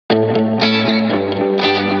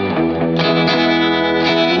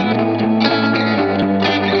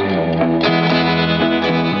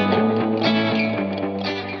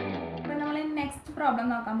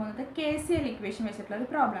വെച്ചിട്ടുള്ള ഒരു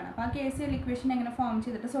പ്രോബ്ലമാണ്. അപ്പോൾ ആ KCL ഇക്വേഷൻ എങ്ങനെ ഫോം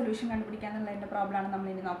ചെയ്തിട്ട് സൊല്യൂഷൻ കണ്ടുപിടിക്കാന്നുള്ളതിൻ്റെ പ്രോബ്ലമാണ് നമ്മൾ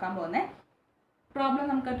ഇനി നോക്കാൻ പോകുന്നത്. പ്രോബ്ലം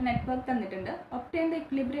നമുക്കൊരു നെറ്റ്വർക്ക് തന്നിട്ടുണ്ട്. Obtain the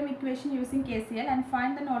equilibrium equation using KCL and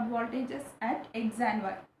find the node voltages at X and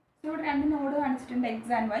Y. ഇവിടെ രണ്ട് നോഡ് കാണിച്ചിട്ടുണ്ട്,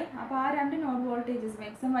 എക്സ് ആൻഡ് വൈ. അപ്പോൾ ആ രണ്ട് നോഡ് വോൾട്ടേജസും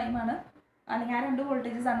എക്സും വൈയും ആണ്, അല്ലെങ്കിൽ ആ രണ്ട്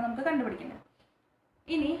വോൾട്ടേജസ് ആണ് നമുക്ക് കണ്ടുപിടിക്കേണ്ടത്.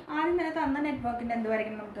 ഇനി ആദ്യം തന്നെ തന്ന നെറ്റ്വർക്കിൻ്റെ എന്ത്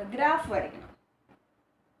വരയ്ക്കണം, നമുക്ക് ഗ്രാഫ് വരയ്ക്കണം.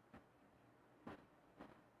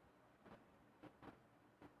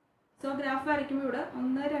 സോ ഗ്രാഫ് വരയ്ക്കുമ്പോൾ ഇവിടെ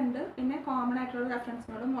 1, 2 പിന്നെ കോമൺ ആയിട്ടുള്ള റെഫറൻസ്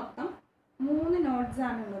നോഡ് മൊത്തം 3 നോഡ്സ്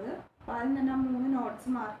ആണുള്ളത്. അപ്പോൾ അതിൽ തന്നെ 3 നോഡ്സ്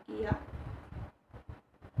മാർക്ക് ചെയ്യുക.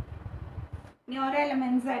 ഇനി ഓരോ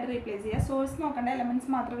എലമെൻറ്റ്സ് ആയിട്ട് റീപ്ലേസ് ചെയ്യുക. സോഴ്സ് നോക്കേണ്ട, എലമെൻറ്റ്സ്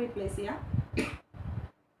മാത്രം റീപ്ലേസ് ചെയ്യുക.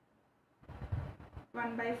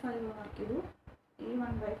 1/5 മാർക്ക് ചെയ്തു, ഈ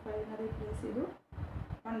 1/5 റീപ്ലേസ് ചെയ്തു,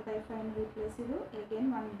 1/5 റീപ്ലേസ് ചെയ്തു, അഗൈൻ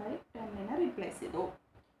 1/10 റീപ്ലേസ് ചെയ്തു.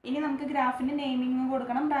 ഇനി നമുക്ക് ഗ്രാഫിൻ്റെ നെയിമിങ്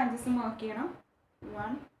കൊടുക്കണം, ബ്രാഞ്ചസ് മാർക്ക് ചെയ്യണം.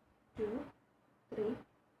 1, 2, 3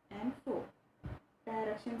 and 4.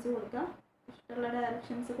 ഡയറക്ഷൻസ് കൊടുക്കാം, ഇഷ്ടമുള്ള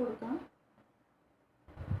ഡയറക്ഷൻസ് കൊടുക്കാം.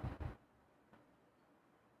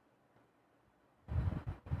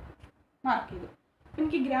 മാർക്ക് ചെയ്തു.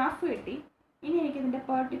 എനിക്ക് ഗ്രാഫ് കിട്ടി. ഇനി എനിക്കിതിൻ്റെ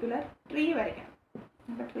പെർട്ടിക്കുലർ ട്രീ വരയ്ക്കണം.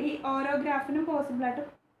 അപ്പോൾ ട്രീ ഓരോ ഗ്രാഫിനും പോസിബിളായിട്ട്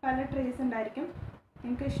പല ട്രീസ് ഉണ്ടായിരിക്കും.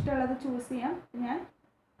 നിങ്ങൾക്ക് ഇഷ്ടമുള്ളത് ചൂസ് ചെയ്യാം. ഞാൻ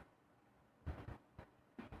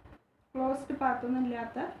ക്ലോസ്ഡ് പാത്തൊന്നും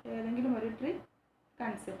ഇല്ലാത്ത ഏതെങ്കിലും ഒരു ട്രീ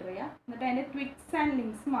കൺസിഡർ ചെയ്യുക. എന്നിട്ട് അതിൻ്റെ ട്വിഗ്സ് ആൻഡ്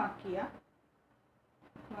ലിങ്ക്സ് മാർക്ക് ചെയ്യുക.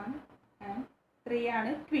 1 and 3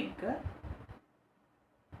 ആണ് ട്വിഗ്.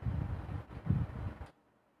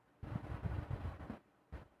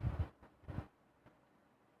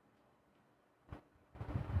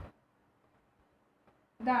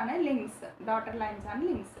 ഇതാണ് ലിങ്ക്സ്, ഡോട്ടഡ് ലൈൻസ് ആണ്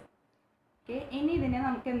ലിങ്ക്സ്. ഓക്കെ, ഇനി ഇതിനെ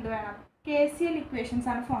നമുക്ക് എന്ത് വേണം, KCL ഇക്വേഷൻസ്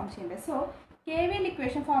ആണ് ഫോം ചെയ്യേണ്ടത്. സോ KVL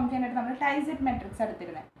ഇക്വേഷൻ ഫോം ചെയ്യാനായിട്ട് നമ്മൾ ടൈ സെറ്റ് മെട്രിക്സ്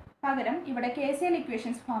എടുത്തിരുന്നത്. പകരം ഇവിടെ KCL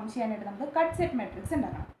ഇക്വേഷൻസ് ഫോം ചെയ്യാനായിട്ട് നമുക്ക് കട്ട് സെറ്റ് മെട്രിക്സ്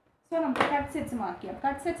ഉണ്ടാക്കണം. സോ നമുക്ക് കട്ട് സെറ്റ്സ് മാർക്ക് ചെയ്യാം.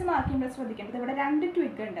 കട്ട് സെറ്റ്സ് മാർക്ക് ചെയ്യുമ്പോൾ ശ്രദ്ധിക്കേണ്ടത് ഇവിടെ 2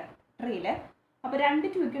 ട്വിഗ് ഉണ്ട് ട്രീയിൽ. അപ്പോൾ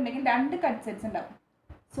 2 ട്വിഗ് ഉണ്ടെങ്കിൽ 2 കട്ട് സെറ്റ്സ് ഉണ്ടാവും.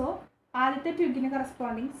 സോ ആദ്യത്തെ ട്വിഗിന്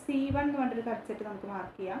കറസ്പോണ്ടിങ് C1 എന്ന് പറഞ്ഞൊരു കട്ട് സെറ്റ് നമുക്ക്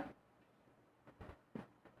മാർക്ക് ചെയ്യാം.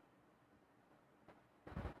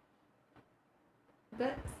 ഇത്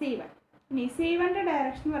C1. ഇനി C1ൻ്റെ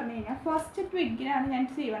ഡയറക്ഷൻ പറഞ്ഞു കഴിഞ്ഞാൽ ഫസ്റ്റ് ട്വിഗിനാണ് ഞാൻ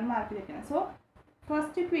C1 മാർക്ക് ചെയ്തിരിക്കുന്നത്. സോ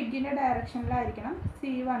ഫസ്റ്റ് ട്വിഗിൻ്റെ ഡയറക്ഷനിലായിരിക്കണം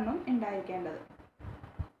C1 ഉണ്ടായിരിക്കേണ്ടത്.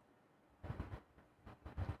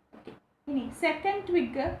 ഓക്കെ, ഇനി സെക്കൻഡ്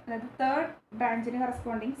ട്വിഗ്, അതായത് തേർഡ് ബ്രാഞ്ചിന്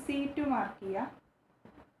കറസ്പോണ്ടിങ് C2 മാർക്ക് ചെയ്യുക.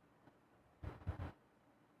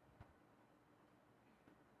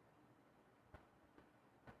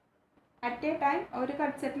 അറ്റ് എ ടൈം ഒരു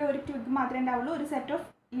കട്ട് സെറ്റിൽ ഒരു ട്വിഗ് മാത്രമേ ഉണ്ടാവുള്ളൂ, ഒരു സെറ്റ് ഓഫ്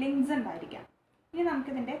ലിങ്ക്സ് ഉണ്ടായിരിക്കാം. ഇനി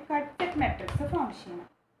നമുക്കിതിൻ്റെ കട്ട് സെറ്റ് മെട്രിക്സ് ഫോം ചെയ്യണം.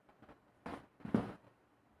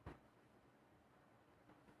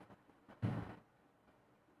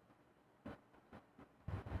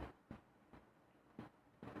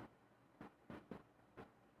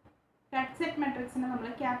 കട്ട് സെറ്റ് മെട്രിക്സിനെ നമ്മൾ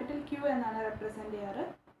ക്യാപിറ്റൽ Q എന്നാണ് റെപ്രസെൻറ്റ് ചെയ്യാറ്.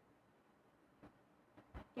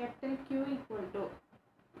 Capital Q equal to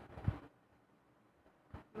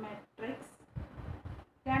matrix.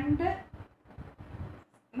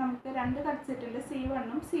 നമുക്ക് രണ്ട് കട്ട് സെറ്റ് ഉണ്ട്, C1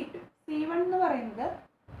 ഉം C2. C1 എന്ന് പറയുന്നത്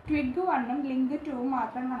ട്വിഗ് 1 ഉം ലിങ്ക് 2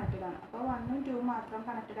 മാത്രം കണക്റ്റഡ് ആണ്. അപ്പോൾ 1 ഉം 2 മാത്രം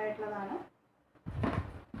കണക്റ്റഡ് ആയിട്ടുള്ളതാണ്.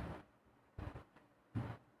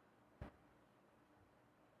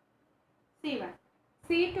 C1.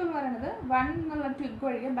 C2 എന്ന് പറയുന്നത് 1 എന്നുള്ള ട്വിഗ്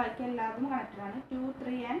ഒഴികെ ബാക്കി എല്ലാതും കണക്റ്റഡ് ആണ്. 2,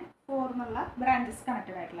 3 and 4 എന്നുള്ള ബ്രാഞ്ചസ്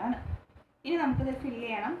കണക്റ്റഡ് ആയിട്ടുള്ളതാണ്. ഇനി നമുക്കിത് ഫില്ല്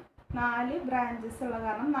ചെയ്യണം. 4 ബ്രാഞ്ചസ് ഉള്ള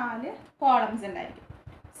കാരണം 4 കോളംസ് ഉണ്ടായിരിക്കും.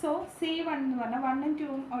 സോ C1 എന്ന് പറഞ്ഞാൽ 1 ഉം 2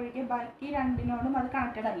 ഉം ഒഴികെ ബാക്കി രണ്ടിനോടും അത്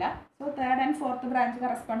കണക്റ്റഡ് അല്ല. So third and fourth branch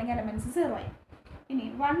corresponding elements 0 ആയി. ഇനി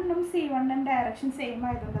 1 ഉം C1 ഉം ഡയറക്ഷൻ സെയിം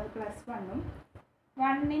ആയതുകൊണ്ട് അത് +1 ഉം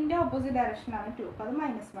 1ൻ്റെ ഓപ്പോസിറ്റ് ഡയറക്ഷനാണ് 2, അപ്പോൾ അത്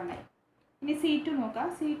 -1 ആയി. ഇനി C2 നോക്കാം.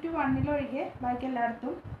 C2 1-ലൊഴികെ ബാക്കി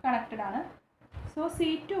എല്ലായിടത്തും കണക്റ്റഡ് ആണ്. സോ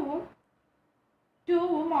C2-ഉം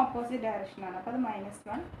 2-ഉം ഓപ്പോസിറ്റ് ഡയറക്ഷനാണ്, അപ്പോൾ അത്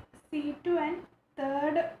 -1. C2 and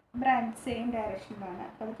third branch same ഡയറക്ഷനിലാണ്,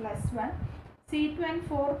 അപ്പോൾ അത് +1. C2 ആൻഡ്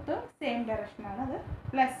ഫോർത്ത് സെയിം ഡയറക്ഷനാണ്, അത്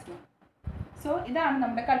 +1. സോ ഇതാണ്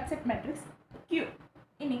നമ്മുടെ കട്ട് സെറ്റ് മെട്രിക്സ് Q.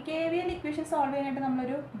 ഇനി KVL ഇക്വേഷൻ സോൾവ് ചെയ്യാനായിട്ട്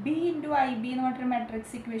നമ്മളൊരു B × IB എന്ന് പറഞ്ഞൊരു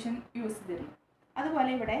മെട്രിക്സ് ഇക്വേഷൻ യൂസ് ചെയ്തിരുന്നു. അതുപോലെ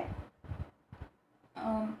ഇവിടെ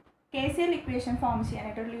KCL ഇക്വേഷൻ ഫോം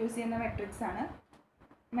ചെയ്യാനായിട്ട് യൂസ് ചെയ്യുന്ന മെട്രിക്സ് ആണ്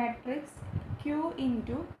മെട്രിക്സ് Q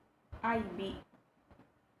 × IB.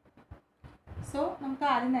 സോ നമുക്ക്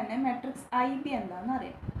ആദ്യം തന്നെ മെട്രിക്സ് IB എന്താണെന്ന്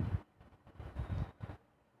അറിയാം.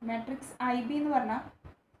 മെട്രിക്സ് IB എന്ന് പറഞ്ഞാൽ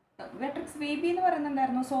മെട്രിക്സ് VB എന്ന്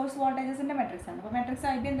പറയുന്നുണ്ടായിരുന്നു സോഴ്സ് വോൾട്ടേജസിൻ്റെ മെട്രിക്സ് ആണ്. അപ്പോൾ മെട്രിക്സ്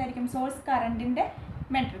IB എന്തായിരിക്കും, സോഴ്സ് കറണ്ടിൻ്റെ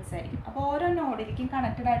മെട്രിക്സ് ആയിരിക്കും. അപ്പോൾ ഓരോ നോഡിലേക്കും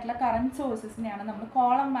കണക്റ്റഡ് ആയിട്ടുള്ള കറണ്ട് സോഴ്സസിനെയാണ് നമ്മൾ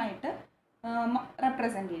കോളം ആയിട്ട്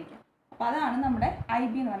റെപ്രസെൻറ്റ് ചെയ്യിക്കുക. അപ്പോൾ അതാണ് നമ്മുടെ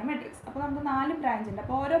IB എന്ന് പറയുന്ന മെട്രിക്സ്. അപ്പോൾ നമുക്ക് 4 ബ്രാഞ്ച് ഉണ്ട്.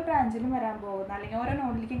 അപ്പോൾ ഓരോ ബ്രാഞ്ചിലും വരാൻ പോകുന്ന അല്ലെങ്കിൽ ഓരോ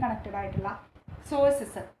നോഡിലേക്കും കണക്റ്റഡ് ആയിട്ടുള്ള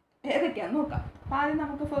സോഴ്സസ് ഏതൊക്കെയാണെന്ന് നോക്കാം. അപ്പോൾ ആദ്യം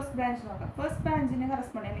നമുക്ക് ഫസ്റ്റ് ബ്രാഞ്ച് നോക്കാം. ഫസ്റ്റ് ബ്രാഞ്ചിന്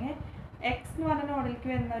കറസ്പോണ്ട് അല്ലെങ്കിൽ എക്സ് എന്ന് പറഞ്ഞ നോഡിലേക്ക്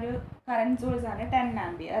വരുന്ന ഒരു കറണ്ട് സോഴ്സാണ് 10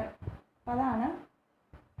 ആംപിയർ. അപ്പോൾ അതാണ്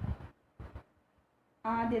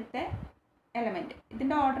ആദ്യത്തെ എലമെൻറ്റ്.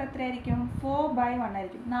 ഇതിൻ്റെ ഓർഡർ എത്രയായിരിക്കും? 4/1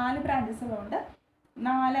 ആയിരിക്കും. 4 ബ്രാഞ്ചസ് ഉള്ളതുകൊണ്ട്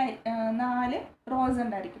 4 റോസ്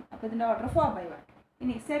ഉണ്ടായിരിക്കും. അപ്പോൾ ഇതിൻ്റെ ഓർഡർ 4/1.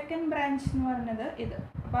 ഇനി സെക്കൻഡ് ബ്രാഞ്ച് എന്ന് പറയുന്നത് ഇത്.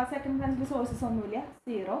 അപ്പോൾ ആ സെക്കൻഡ് ബ്രാഞ്ചിൽ സോഴ്സസ് ഒന്നുമില്ല,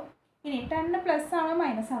 0. ഇനി 10 പ്ലസ് ആണോ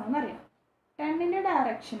മൈനസ് ആണോ എന്നറിയാം. 10ൻ്റെ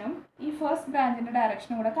ഡയറക്ഷനും ഈ ഫസ്റ്റ് ബ്രാഞ്ചിൻ്റെ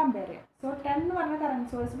ഡയറക്ഷനും കൂടെ കമ്പയർ ചെയ്യാം. സോ 10 എന്ന് പറഞ്ഞ കറണ്ട്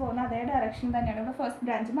സോഴ്സ് പോകുന്ന അതേ ഡയറക്ഷൻ തന്നെയാണ് ഇവിടെ ഫസ്റ്റ്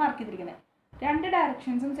ബ്രാഞ്ച് മാർക്ക് ചെയ്തിരിക്കുന്നത്. 2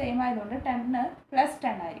 ഡയറക്ഷൻസും സെയിം ആയതുകൊണ്ട് 10 പ്ലസ്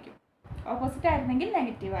 10 ആയിരിക്കും. ഓപ്പോസിറ്റ് ആയിരുന്നെങ്കിൽ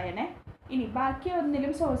നെഗറ്റീവ് ആയനെ. ഇനി ബാക്കി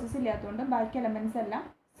ഒന്നിലും സോഴ്സസ് ഇല്ലാത്തതുകൊണ്ട് ബാക്കി എലമെൻറ്റ്സ് എല്ലാം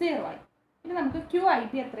 0 ആയി. ഇനി നമുക്ക്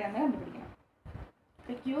QIB എത്രയാണെന്ന് കണ്ടുപിടിക്കണം.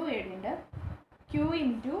 അപ്പോൾ QAD ഉണ്ട്. Q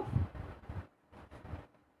ഇൻറ്റു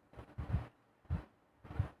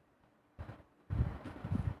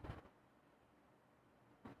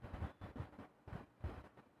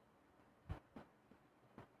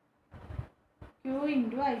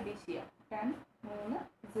IB ചെയ്യാം. 10 3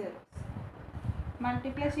 0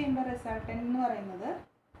 മൾട്ടിപ്ലൈ ചെയ്യുമ്പോൾ റിസൾട്ടൻ്റ് എന്ന് പറയുന്നത്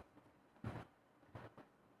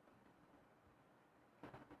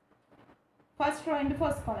first rho into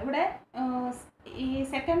first column. ഇവിടെ ഈ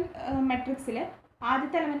സെക്കൻഡ് മെട്രിക്സിൽ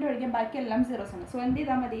ആദ്യത്തെ എലമെൻറ്റ് ഒഴികെ ബാക്കി എല്ലാം സീറോസ് ആണ്. സോ എന്ത്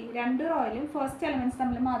ചെയ്താൽ മതി? 2 റോയിലും ഫസ്റ്റ് എലമെൻറ്റ്സ്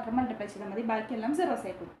തമ്മിൽ മാത്രം മൾട്ടിപ്ലൈ ചെയ്താൽ മതി. ബാക്കി എല്ലാം സീറോസ്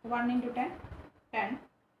ആയി പോകും. 1 × 10 10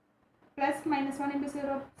 പ്ലസ് -1 ×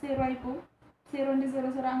 0 0 ആയി പോകും. 0 ×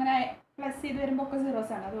 0 0 അങ്ങനെ പ്ലസ് ചെയ്ത് വരുമ്പോൾ ഒക്കെ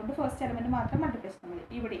സീറോസ് ആണ്. അതുകൊണ്ട് ഫസ്റ്റ് എലമെൻറ്റ് മാത്രം മൾട്ടിപ്ലൈ ചെയ്താൽ മതി.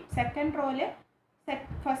 ഇവിടെ സെക്കൻഡ് റോയിൽ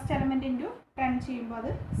ഫസ്റ്റ് എലമെൻറ്റ് ഇൻറ്റു 10 ചെയ്യുമ്പോൾ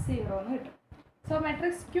അത് 0 എന്ന് കിട്ടും. സോ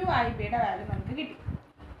മെട്രിക്സ് QIBയുടെ വാല്യൂ നമുക്ക് കിട്ടി.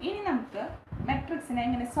 ഇനി നമുക്ക് മെട്രിക്സിനെ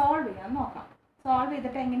എങ്ങനെ സോൾവ് ചെയ്യാൻ നോക്കാം. സോൾവ്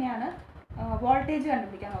ചെയ്തിട്ട് എങ്ങനെയാണ് വോൾട്ടേജ്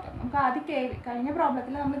കണ്ടുപിടിക്കാൻ നോക്കാം. നമുക്ക് ആദ്യം കഴിഞ്ഞ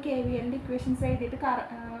പ്രോബ്ലത്തിൽ നമ്മൾ KVLൻ്റെ ഇക്വേഷൻസ് എഴുതിയിട്ട്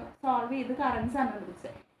സോൾവ് ചെയ്ത് കറൻസ് ആണ്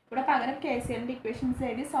കണ്ടുപിടിച്ചത്. ഇവിടെ പകരം KCLൻ്റെ ഇക്വേഷൻസ്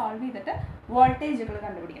എഴുതി സോൾവ് ചെയ്തിട്ട് വോൾട്ടേജുകൾ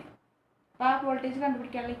കണ്ടുപിടിക്കണം. അപ്പോൾ ആ വോൾട്ടേജ്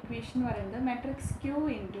കണ്ടുപിടിക്കാനുള്ള ഇക്വേഷൻ എന്ന് പറയുന്നത് matrix Q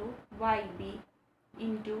into YB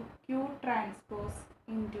into Q transpose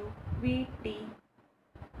into VT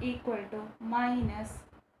equal to minus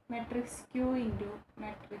matrix Q into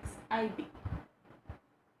matrix IB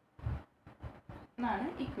എന്നാണ്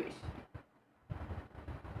ഇക്വേഷൻ.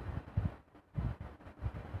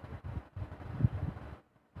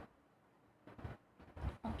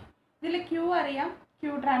 ഇതിൽ Q അറിയാം,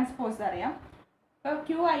 Q ട്രാൻസ്പോസ് അറിയാം. അപ്പോൾ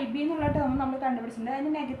QIB എന്നുള്ള ടേം നമ്മൾ കണ്ടുപിടിച്ചിട്ടുണ്ട്.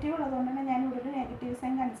 അതിന് നെഗറ്റീവ് ഉള്ളതുകൊണ്ട് തന്നെ ഞാൻ ഇവിടെ ഒരു നെഗറ്റീവ്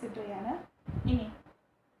സൈൻ കൺസിഡർ ചെയ്യാണ്. ഇനി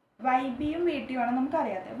YBയും VTയും ആണ്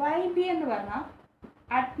നമുക്കറിയാത്തത്. YB എന്ന് പറഞ്ഞാൽ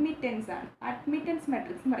അഡ്മിറ്റൻസ് ആണ്. അഡ്മിറ്റൻസ്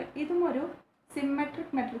മെട്രിക്സ് എന്ന് പറയും. ഇതും ഒരു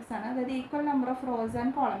സിമെട്രിക് മെട്രിക്സ് ആണ്. അതായത് equal number of rows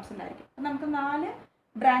and columns ഉണ്ടായിരിക്കും. അപ്പോൾ നമുക്ക് 4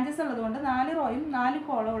 ബ്രാഞ്ചസ് ഉള്ളതുകൊണ്ട് 4 റോയും 4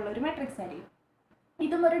 കോളം ഉള്ള ഒരു മെട്രിക്സ് ആയിരിക്കും.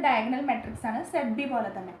 ഇതും ഒരു ഡയഗണൽ മെട്രിക്സ് ആണ്, ZB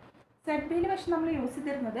പോലെ തന്നെ. ZBയിൽ പക്ഷെ നമ്മൾ യൂസ്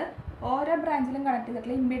ചെയ്തിരുന്നത് ഓരോ ബ്രാഞ്ചിലും കണക്ട്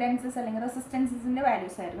ചെയ്തിട്ടുള്ള ഇമ്പിഡൻസസ് അല്ലെങ്കിൽ റെസിസ്റ്റൻസസിൻ്റെ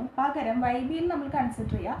വാല്യൂസ് ആയിരുന്നു. പകരം YBയിൽ നമ്മൾ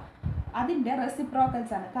കൺസിഡർ ചെയ്യുക അതിൻ്റെ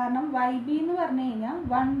റെസിപ്രോക്കൽസ് ആണ്. കാരണം YB എന്ന് പറഞ്ഞു കഴിഞ്ഞാൽ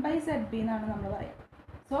 1/ZB എന്നാണ് നമ്മൾ പറയുക.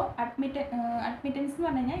 സോ അഡ്മിറ്റൻസ് എന്ന്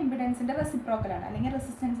പറഞ്ഞു കഴിഞ്ഞാൽ ഇമ്പിഡൻസിൻ്റെ റെസിപ്രോക്കലാണ് അല്ലെങ്കിൽ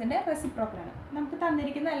റെസിസ്റ്റൻസിൻ്റെ റെസിപ്രോക്കലാണ്. നമുക്ക്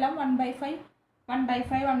തന്നിരിക്കുന്നതെല്ലാം 1/5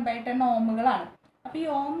 1/5 1/10 ഓമുകളാണ്. അപ്പോൾ ഈ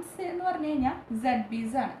ഓംസ് എന്ന് പറഞ്ഞു കഴിഞ്ഞാൽ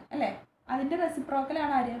ZBs ആണ് അല്ലേ. അതിൻ്റെ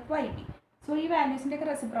റെസിപ്രോക്കലാണ് ആര്? YB. സോ ഈ വാല്യൂസിൻ്റെ ഒക്കെ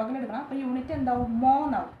റെസിപ്രോക്കൽ എടുക്കണം. അപ്പോൾ യൂണിറ്റ് എന്താവും? മോ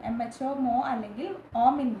എന്നാവും. MHO മോ അല്ലെങ്കിൽ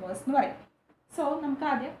ഓം ഇൻവേഴ്സ് എന്ന് പറയും. സോ നമുക്ക്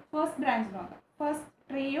ആദ്യം ഫസ്റ്റ് ബ്രാഞ്ച് നോക്കാം. ഫസ്റ്റ്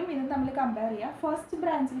ട്രീയും ഇതും തമ്മിൽ കമ്പയർ ചെയ്യുക. ഫസ്റ്റ്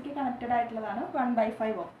ബ്രാഞ്ചിലേക്ക് കണക്റ്റഡ് ആയിട്ടുള്ളതാണ്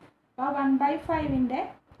 1/5 ഓം. അപ്പോൾ ആ 1/5ൻ്റെ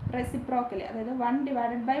റെസിപ്രോക്കൽ അതായത്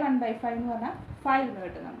 1/1/5 എന്ന് പറഞ്ഞാൽ 5 എന്ന്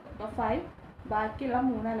കിട്ടും നമുക്ക്. അപ്പോൾ 5 ബാക്കിയുള്ള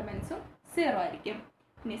 3 എലമെൻറ്റ്സും 0 ആയിരിക്കും.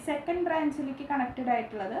 ഇനി സെക്കൻഡ് ബ്രാഞ്ചിലേക്ക് കണക്റ്റഡ്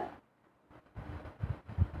ആയിട്ടുള്ളത്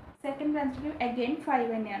സെക്കൻഡ് ബ്രാഞ്ചിൽ അഗെയിൻ 5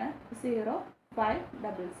 തന്നെയാണ്. 0 5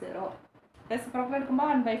 00 റെസിപ്രോക്കൽ എടുക്കുമ്പോൾ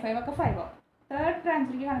 1/5 ഒക്കെ 5 ആവും. തേർഡ്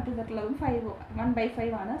ബ്രാഞ്ചിലേക്ക് കണക്ട് ചെയ്തിട്ടുള്ളതും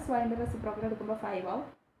 1/5 ആണ്. സോ അതിൻ്റെ റെസിപ്രോക്കൽ എടുക്കുമ്പോൾ 5 ആവും.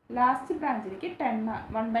 ലാസ്റ്റ് ബ്രാഞ്ചിലേക്ക് 10 ആണ്.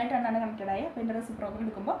 1/10 ആണ് കണക്റ്റഡ് ആയി. അപ്പോൾ ഇതിൻ്റെ റെസിപ്രോക്കൽ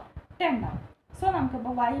എടുക്കുമ്പോൾ 10 ആവും. സോ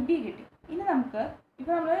നമുക്കിപ്പോൾ YB കിട്ടി. ഇനി നമുക്ക്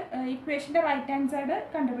ഇപ്പോൾ നമ്മൾ ഇക്വേഷൻ്റെ റൈറ്റ് ഹാൻഡ് സൈഡ്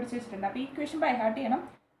കണ്ടുപിടിച്ച് വെച്ചിട്ടുണ്ട്. അപ്പോൾ ഈ ഇക്വേഷൻ ബൈ ഹാർട്ട് ചെയ്യണം.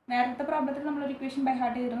 നേരത്തെ പ്രോബ്ലത്തിൽ നമ്മളൊരു ഇക്വേഷൻ ബൈ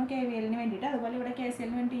ഹാർട്ട് ചെയ്തിരുന്നു KVLന് വേണ്ടിയിട്ട്. അതുപോലെ ഇവിടെ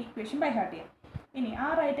KCLന് വേണ്ടി ഈ ഇക്വേഷൻ ബൈ ഹാർട്ട് ചെയ്യാം. ഇനി ആ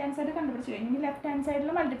റൈറ്റ് ഹാൻഡ് സൈഡ് കണ്ടുപിടിച്ച് കഴിഞ്ഞ് ഇനി ലെഫ്റ്റ് ഹാൻഡ് സൈഡിൽ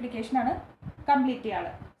മൾട്ടിപ്ലിക്കേഷനാണ് കംപ്ലീറ്റ്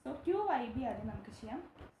ചെയ്യാറ്. സോ QYB ആദ്യം നമുക്ക് ചെയ്യാം.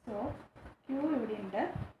 സോ Q ഇവിടെ ഉണ്ട്.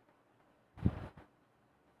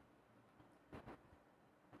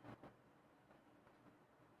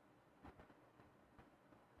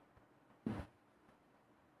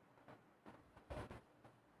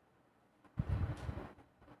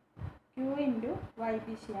 Q ഇൻറ്റു YB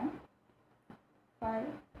ചെയ്യാം.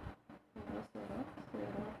 5 0 0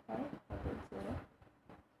 0 5 0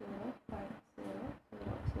 0 5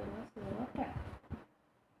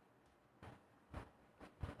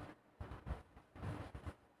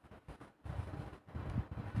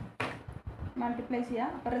 മൾട്ടിപ്ലൈ ചെയ്യാം.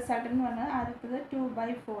 അപ്പോൾ റിസൾട്ടൻ്റ് എന്ന് പറഞ്ഞാൽ ആദ്യത്തത്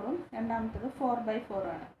 2/4 രണ്ടാമത്തത് 4/4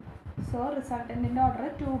 ആണ്. സോ റിസൾട്ടൻറ്റിൻ്റെ ഓർഡർ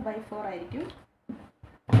 2/4 ആയിരിക്കും.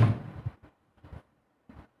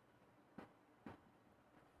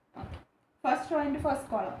 First rho into first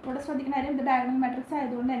column. ഇവിടെ ശ്രദ്ധിക്കുന്ന കാര്യം ഇത് ഡയഗണൽ മാട്രിക്സ്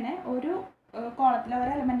ആയതുകൊണ്ട് തന്നെ ഒരു കോളത്തിൽ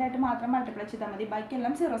ഒരു എലമെൻ്റ് ആയിട്ട് മാത്രം മൾട്ടിപ്ലൈ ചെയ്താൽ മതി,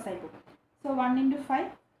 ബാക്കിയെല്ലാം സീറോസ് ആയിരിക്കും. സോ 1 × 5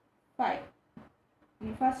 5.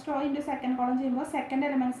 ഇനി first rho into second column ചെയ്യുമ്പോൾ സെക്കൻഡ്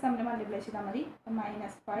എലമെൻറ്റ്സ് തമ്മിൽ മൾട്ടിപ്ലൈ ചെയ്താൽ മതി,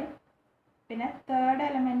 -5. പിന്നെ തേർഡ്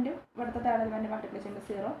എലമെൻറ്റും ഇവിടുത്തെ തേർഡ് എലമെൻറ്റ് മൾട്ടിപ്ലൈ ചെയ്യുമ്പോൾ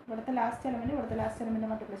 0, ഇവിടുത്തെ ലാസ്റ്റ് എലമെൻറ്റ് ഇവിടുത്തെ ലാസ്റ്റ് എലമെൻറ്റ്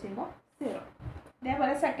മൾട്ടിപ്ലൈ ചെയ്യുമ്പോൾ 0.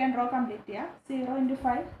 ഇതേപോലെ സെക്കൻഡ് റോ കംപ്ലീറ്റ് ചെയ്യുക. 0 ×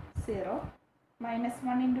 5 0,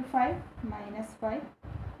 -1 × 5 -5,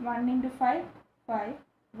 1 × 5 5,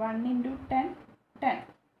 1 × 10 10.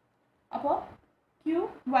 അപ്പോൾ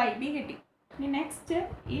QYB കിട്ടി. ഇനി നെക്സ്റ്റ്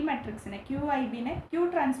ഈ മെട്രിക്സിനെ QIBനെ Q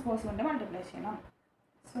ട്രാൻസ്പോസ് കൊണ്ട് മൾട്ടിപ്ലൈ ചെയ്യണം.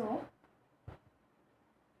 സോ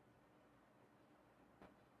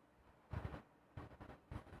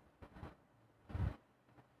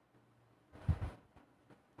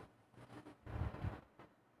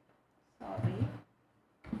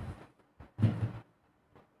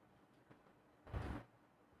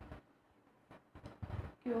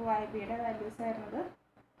QIBയുടെ വാല്യൂസ് ആയിരുന്നത്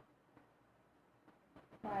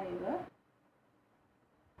 5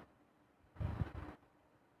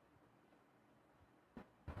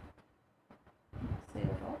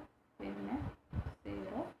 0 പിന്നെ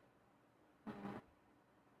 0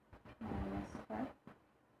 -5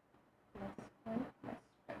 +5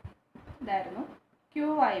 +10 ഇതായിരുന്നു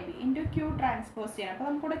QIB ഇൻറ്റു Q ട്രാൻസ്പോസ് ചെയ്യണം. അപ്പോൾ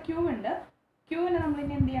നമുക്കിവിടെ Q ഉണ്ട്. Qനെ നമ്മൾ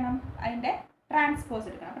ഇനി എന്ത് ചെയ്യണം? അതിൻ്റെ ട്രാൻസ്പോസ്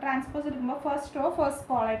എടുക്കണം. അപ്പോൾ ട്രാൻസ്പോസ് എടുക്കുമ്പോൾ ഫസ്റ്റ് റോ ഫസ്റ്റ്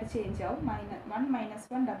കോളായിട്ട് ചേഞ്ച് ആവും. -1 -1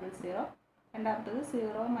 00, രണ്ടാമത്തത്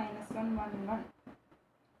 0 -1 1 1.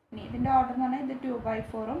 ഇനി ഇതിൻ്റെ ഓർഡർ എന്ന് പറഞ്ഞാൽ ഇത്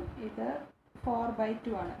 2/4 ഇത്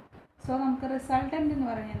 4/2 ആണ്. സോ നമുക്ക് റിസൾട്ടൻ്റ് എന്ന്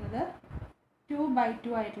പറയുന്നത്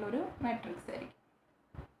 2/2 ആയിട്ടുള്ളൊരു മാട്രിക്സ് ആയിരിക്കും.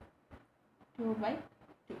 2/2.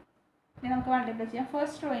 ഇനി നമുക്ക് മൾട്ടിപ്ലൈ ചെയ്യാം.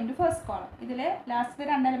 First rho into first column. ഇതിൽ ലാസ്റ്റ്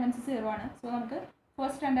 2 എലമെൻറ്റ്സ് 0 ആണ്. സോ നമുക്ക്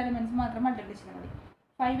ഫസ്റ്റ് 2 എലമെൻറ്റ്സ് മാത്രം മൾട്ടിപ്ലൈ ചെയ്താൽ മതി.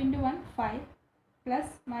 5 × 1 5 plus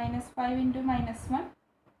 -5 × -1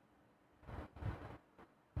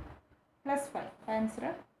 plus 5. ആൻസർ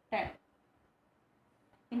 10.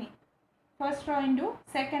 ഇനി first rho into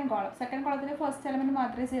second column. Second കോളത്തിൽ ഫസ്റ്റ് എലമെൻറ്റ്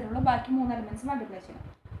മാത്രമേ 0 ഉള്ളൂ, ബാക്കി 3 എലമെൻറ്റ്സ് മൾട്ടിപ്ലൈ ചെയ്യണം.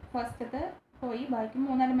 ഫസ്റ്റത്തെ പോയി ബാക്കി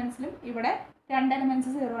 3 എലമെൻറ്റ്സിലും ഇവിടെ 2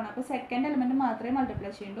 എലമെൻറ്റ്സ് 0 ആണ്. അപ്പോൾ സെക്കൻഡ് എലമെൻറ്റ് മാത്രമേ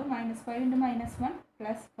മൾട്ടിപ്ലൈ ചെയ്യുള്ളൂ. -5 × -1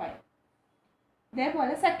 plus 5.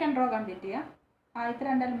 ഇതേപോലെ സെക്കൻഡ് റോ കംപ്ലീറ്റ് ചെയ്യുക. ആദ്യത്തെ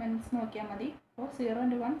 2 എലമെൻറ്റ്സ് നോക്കിയാൽ മതി. അപ്പോൾ 0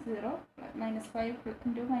 × 1 0, -5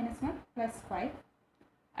 × -1 plus 5.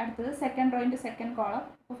 അടുത്തത് second rho into second column.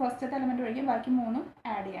 അപ്പോൾ ഫസ്റ്റത്തെ എലമെൻറ്റ് ഒഴികെ ബാക്കി 3ഉം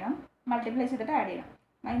ആഡ് ചെയ്യണം, മൾട്ടിപ്ലൈ ചെയ്തിട്ട് ആഡ് ചെയ്യണം.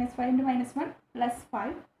 -5 × -1 plus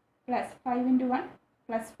 5 plus 5 × 1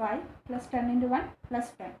 plus 5 plus 10 × 1 plus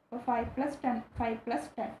 10. അപ്പോൾ 5 plus 10 5 plus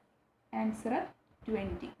 10. ആൻസർ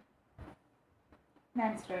 20.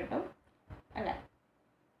 ആൻസർ കിട്ടും അല്ലേ?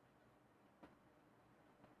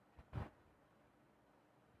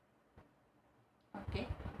 ഓക്കെ,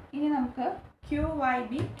 ഇനി നമുക്ക്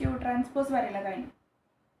QYB Q ട്രാൻസ്പോസ് വരെയുള്ള കഴിഞ്ഞു.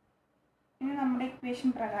 ഇനി നമ്മുടെ ഇക്വേഷൻ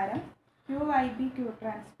പ്രകാരം QIB Q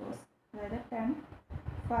ട്രാൻസ്പോസ് അതായത് 10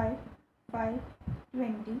 5 5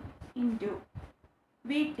 20 ഇൻറ്റു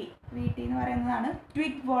VT എന്ന് പറയുന്നതാണ്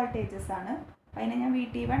ട്വിഗ് വോൾട്ടേജസ് ആണ്. അതിനെ ഞാൻ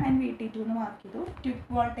VT1 ആൻഡ് VT2 എന്ന് മാർക്ക് ചെയ്തു. Twig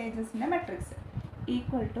വോൾട്ടേജസിൻ്റെ matrix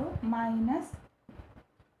equal to minus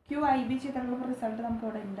QIB ചെയ്തിട്ടുള്ള റിസൾട്ട് നമുക്ക്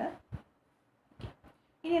ഇവിടെ ഉണ്ട്.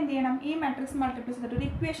 ഇനി എന്ത് ചെയ്യണം? ഈ മാട്രിക്സ് മൾട്ടിപ്ലൈ ചെയ്തിട്ട് ഒരു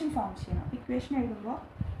ഇക്വേഷൻ ഫോം ചെയ്യണം. ഇക്വേഷൻ എഴുതുമ്പോൾ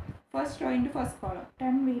first rho into first column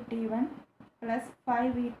 10 VT1 plus 5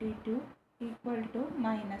 VT2 equal to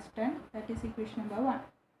 -10. That is equation number 1.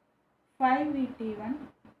 5 VT1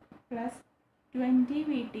 plus 20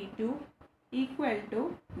 VT2 equal to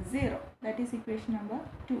 0. That is equation number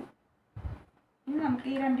 2. ഇനി നമുക്ക്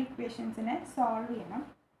ഈ രണ്ട് ഇക്വേഷൻസിനെ സോൾവ് ചെയ്യണം.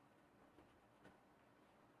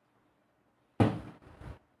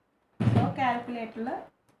 സോ കാൽക്കുലേറ്ററിൽ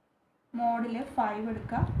മോഡിൽ 5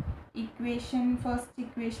 എടുക്കുക, ഇക്വേഷൻ ഫസ്റ്റ്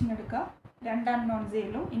ഇക്വേഷൻ എടുക്കുക, 2 അൺനോൺസ്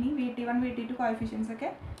ചെയ്യുള്ളൂ. ഇനി VT1 VT2 കോഎഫിഷ്യൻസ് ഒക്കെ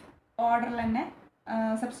ഓർഡറിൽ തന്നെ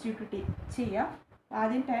സബ്സ്റ്റിറ്റ്യൂട്ട് ചെയ്യുക.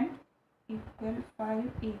 ആദ്യം 10 equal 5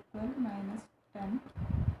 equal -10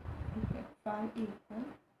 equal 5 equal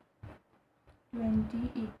 20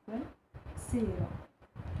 equal 0.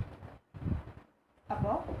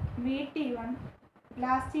 അപ്പോൾ VT1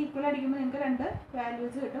 ലാസ്റ്റ് ഈക്വൽ അടിക്കുമ്പോൾ നിങ്ങൾക്ക് 2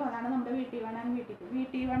 വാല്യൂസ് കിട്ടും. അതാണ് നമ്മുടെ VT1 ആൻഡ് VT2.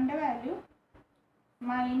 VT1ൻ്റെ വാല്യൂ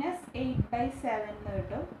 -8/7 എന്ന്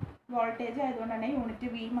കിട്ടും. വോൾട്ടേജ് ആയതുകൊണ്ടാണ് യൂണിറ്റ്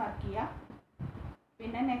V മാർക്ക് ചെയ്യുക.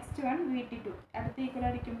 പിന്നെ നെക്സ്റ്റ് വൺ VT2 അടുത്ത ഈക്വൽ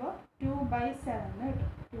അടിക്കുമ്പോൾ 2/7 എന്ന്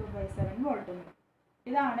കിട്ടും. 2/7 വോൾട്ട് കിട്ടും.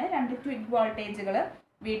 ഇതാണ് രണ്ട് ട്വിഗ് വോൾട്ടേജുകൾ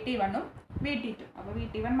VT1 ഉം VT2. അപ്പോൾ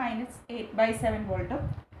VT1 -8/7 വോൾട്ടും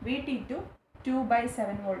VT2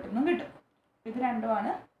 2/7 വോൾട്ട് എന്നും കിട്ടും. ഇത്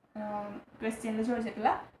രണ്ടുമാണ് ക്വസ്റ്റ്യനിൽ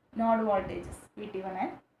ചോദിച്ചിട്ടുള്ള node voltages VT1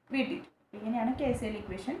 and VT2. ഇങ്ങനെയാണ് KCL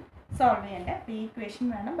ഇക്വേഷൻ സോൾവ് ചെയ്യേണ്ടത്. അപ്പോൾ ഈ ഇക്വേഷൻ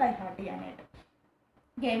വേണം ബൈ ഹാർട്ട് ചെയ്യാനായിട്ട്.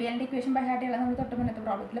 KVLൻ്റെ ഇക്വേഷൻ ബൈ ഹാർട്ട് ചെയ്യാൻ നമ്മൾ തൊട്ട് മുന്നത്തെ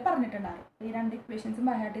പ്രോബ്ലത്തിൽ പറഞ്ഞിട്ടുണ്ടായിരുന്നു. ഈ രണ്ട് ഇക്വേഷൻസും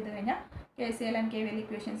ബൈ ഹാർട്ട് ചെയ്ത് കഴിഞ്ഞാൽ KCL and KVL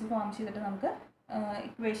equations form ചെയ്തിട്ട് നമുക്ക്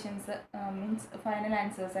ഇക്വേഷൻസ് മീൻസ് ഫൈനൽ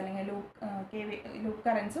ആൻസേഴ്സ് അല്ലെങ്കിൽ ലൂപ്പ്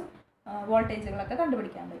കറൻസും വോൾട്ടേജുകളൊക്കെ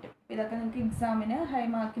കണ്ടുപിടിക്കാൻ പറ്റും. ഇതൊക്കെ നിങ്ങൾക്ക് എക്സാമിന് ഹൈ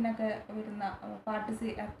മാർക്കിനൊക്കെ വരുന്ന പാർട്ട് സി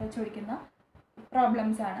ഒക്കെ ചോദിക്കുന്ന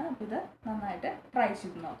പ്രോബ്ലംസ് ആണ്. അപ്പോൾ ഇത് നന്നായിട്ട് ട്രൈ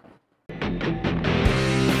ചെയ്ത് നോക്കാം.